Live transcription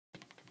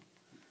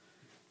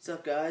What's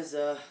up, guys?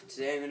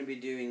 Today I'm going to be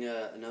doing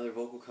another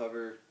Attila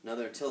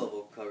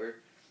vocal cover.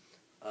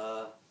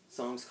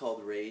 Song's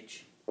called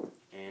Rage,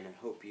 and I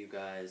hope you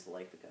guys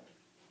like the cover.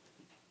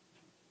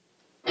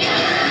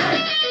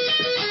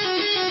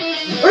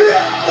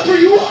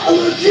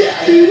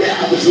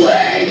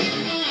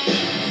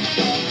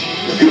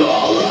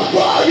 Call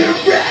upon your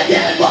friend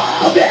and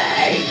follow me.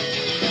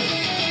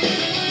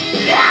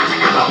 There's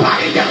another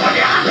party going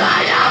down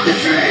right up the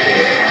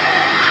street.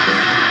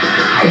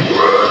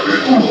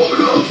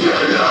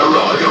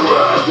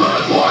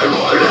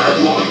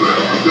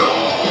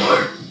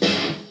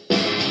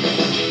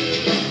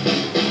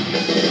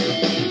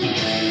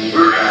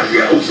 If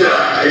you say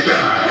me,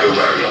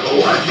 where you the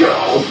West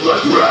Coast,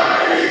 let's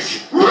rage,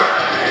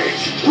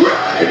 rage,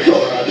 rage. You're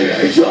on the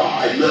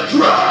inside, let's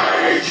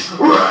rage,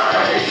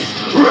 rage,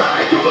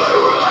 rage.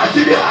 We're alive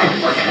tonight,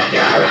 we're gonna do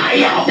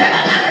right. I'll tell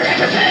another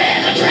representative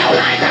in the trail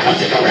line. Grab a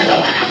cigarette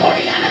and I'm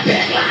 40 on a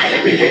big line.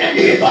 If you're gonna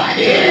need my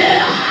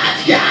deal,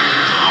 let's go.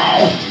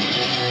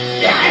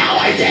 I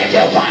always seem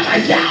to find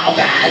myself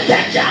in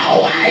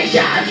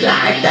situations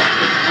like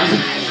that.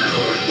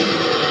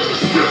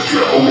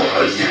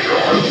 Situation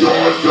your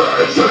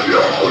sources and you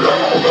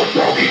know the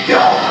broken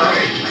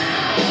time.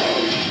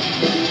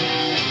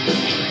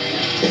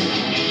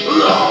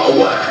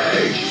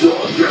 Always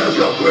subject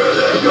of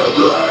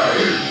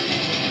critically.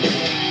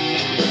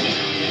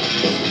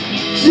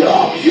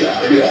 Something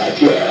that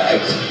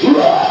makes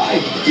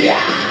right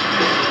die.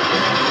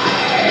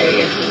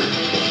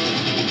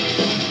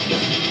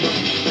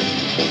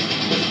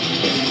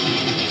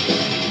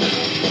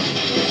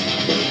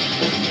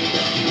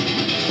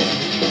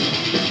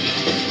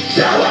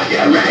 So I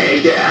can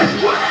read this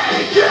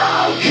way to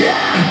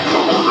care.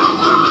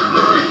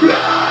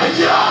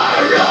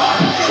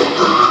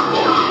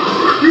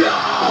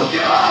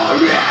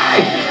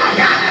 I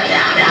got it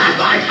down on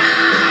my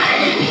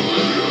mind.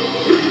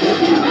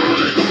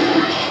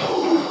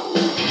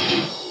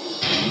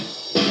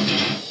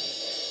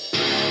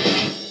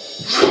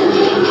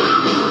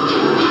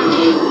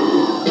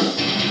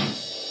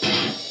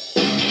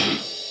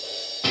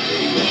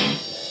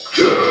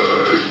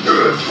 Take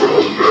this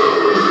from me.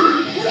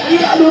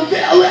 I'm a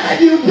villain,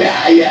 you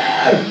pay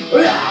it.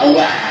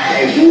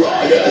 Always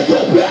running the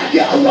back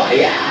of my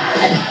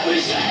head.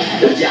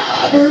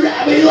 Never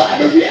let me let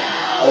me know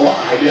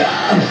I know.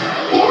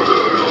 What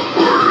did I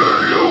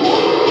burn you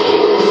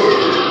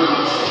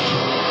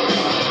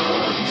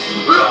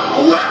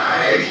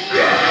always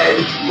in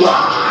my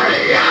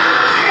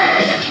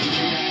head.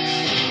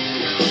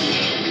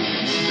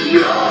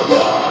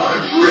 Never,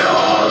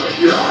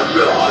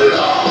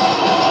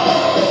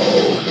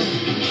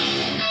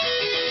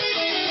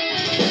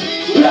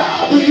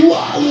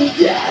 Everyone is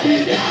dead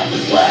and half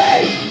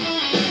asleep.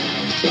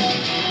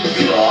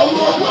 Come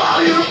upon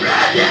your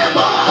friend and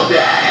mommy.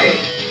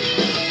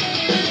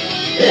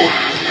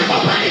 There's another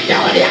party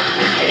going down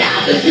right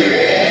off the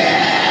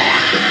street.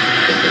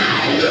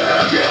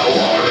 If you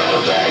wanna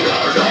take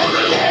her to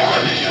the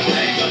Lord,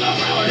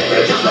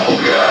 it's just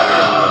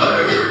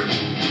okay.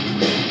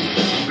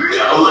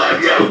 You live,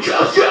 you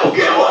just don't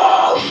give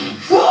up.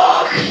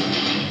 Fuck.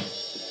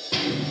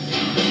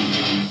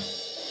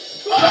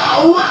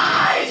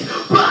 Always,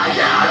 but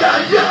now I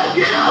don't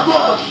give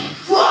up.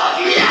 Fuck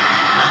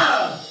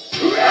yeah!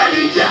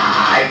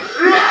 Anytime,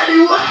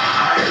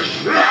 anywhere,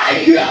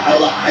 ain't gonna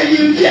lie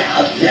you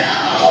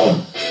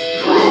downtown.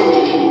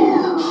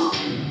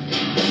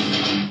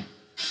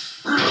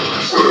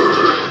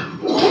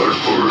 One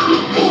for the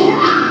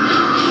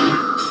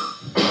police.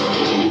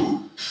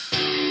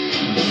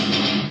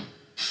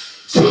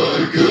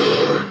 Take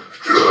it.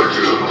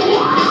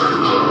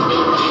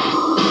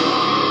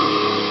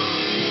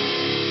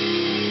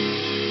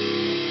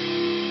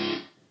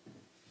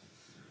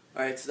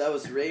 Alright, so that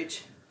was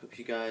Rage. Hope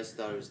you guys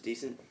thought it was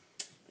decent.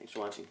 Thanks for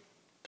watching.